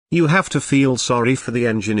You have to feel sorry for the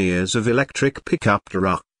engineers of electric pickup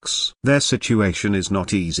trucks. Their situation is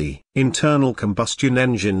not easy. Internal combustion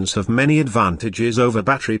engines have many advantages over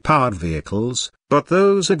battery-powered vehicles, but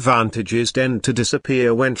those advantages tend to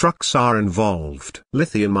disappear when trucks are involved.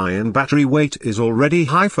 Lithium-ion battery weight is already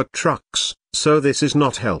high for trucks, so this is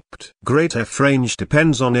not helped. Great F-range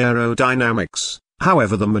depends on aerodynamics.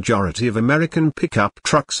 However, the majority of American pickup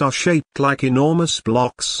trucks are shaped like enormous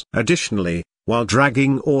blocks. Additionally, while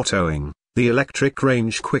dragging or towing, the electric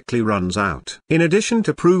range quickly runs out. In addition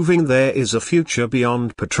to proving there is a future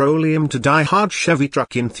beyond petroleum to die-hard Chevy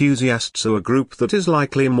truck enthusiasts are a group that is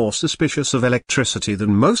likely more suspicious of electricity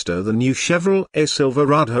than most. The new Chevrolet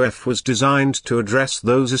Silverado F was designed to address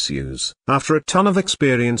those issues. After a ton of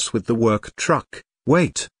experience with the work truck,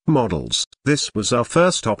 weight, models, this was our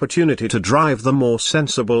first opportunity to drive the more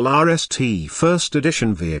sensible RST First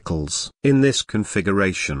Edition vehicles. In this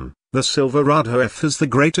configuration, the Silverado F has the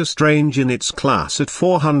greatest range in its class at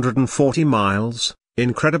 440 miles,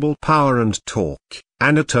 incredible power and torque,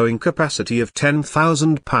 and a towing capacity of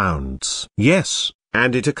 10,000 pounds. Yes,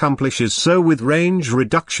 and it accomplishes so with range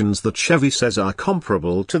reductions that Chevy says are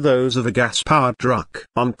comparable to those of a gas-powered truck.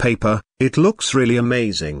 On paper, it looks really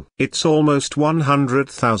amazing. It's almost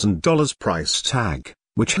 $100,000 price tag,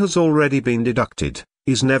 which has already been deducted,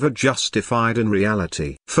 is never justified in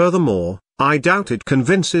reality. Furthermore, I doubt it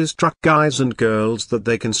convinces truck guys and girls that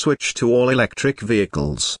they can switch to all-electric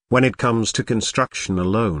vehicles. When it comes to construction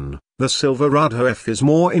alone, the Silverado F is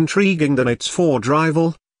more intriguing than its Ford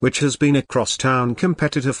rival, which has been a crosstown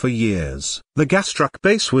competitor for years. The gas truck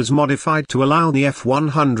base was modified to allow the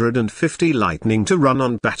F-150 Lightning to run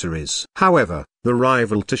on batteries. However, the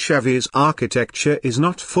rival to Chevy's architecture is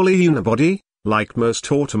not fully unibody, like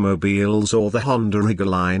most automobiles or the Honda Rigger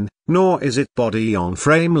line, nor is it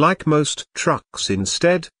body-on-frame like most trucks.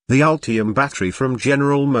 Instead, the Ultium battery from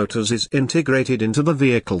General Motors is integrated into the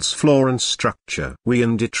vehicle's floor and structure. We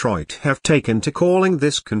in Detroit have taken to calling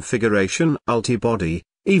this configuration Ultibody,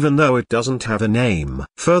 even though it doesn't have a name.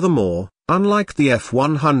 Furthermore, unlike the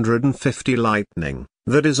F-150 Lightning,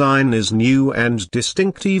 the design is new and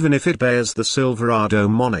distinct even if it bears the Silverado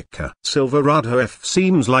moniker. Silverado F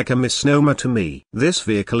seems like a misnomer to me. This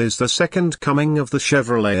vehicle is the second coming of the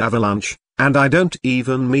Chevrolet Avalanche, and I don't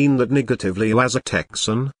even mean that negatively. As a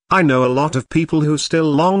Texan, I know a lot of people who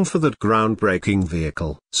still long for that groundbreaking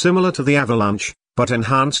vehicle. Similar to the Avalanche, but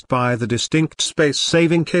enhanced by the distinct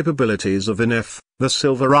space-saving capabilities of an F, the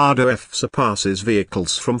Silverado F surpasses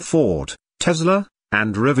vehicles from Ford, Tesla,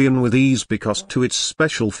 and Rivian with ease because to its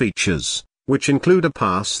special features, which include a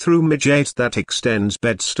pass-through midgate that extends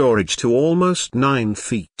bed storage to almost 9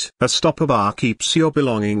 feet. A stopper bar keeps your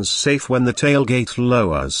belongings safe when the tailgate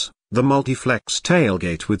lowers, the multi-flex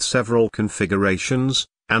tailgate with several configurations,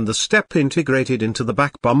 and the step integrated into the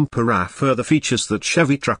back bumper are further features that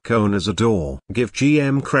Chevy truck owners adore. Give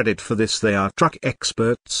GM credit for this, they are truck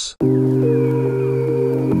experts.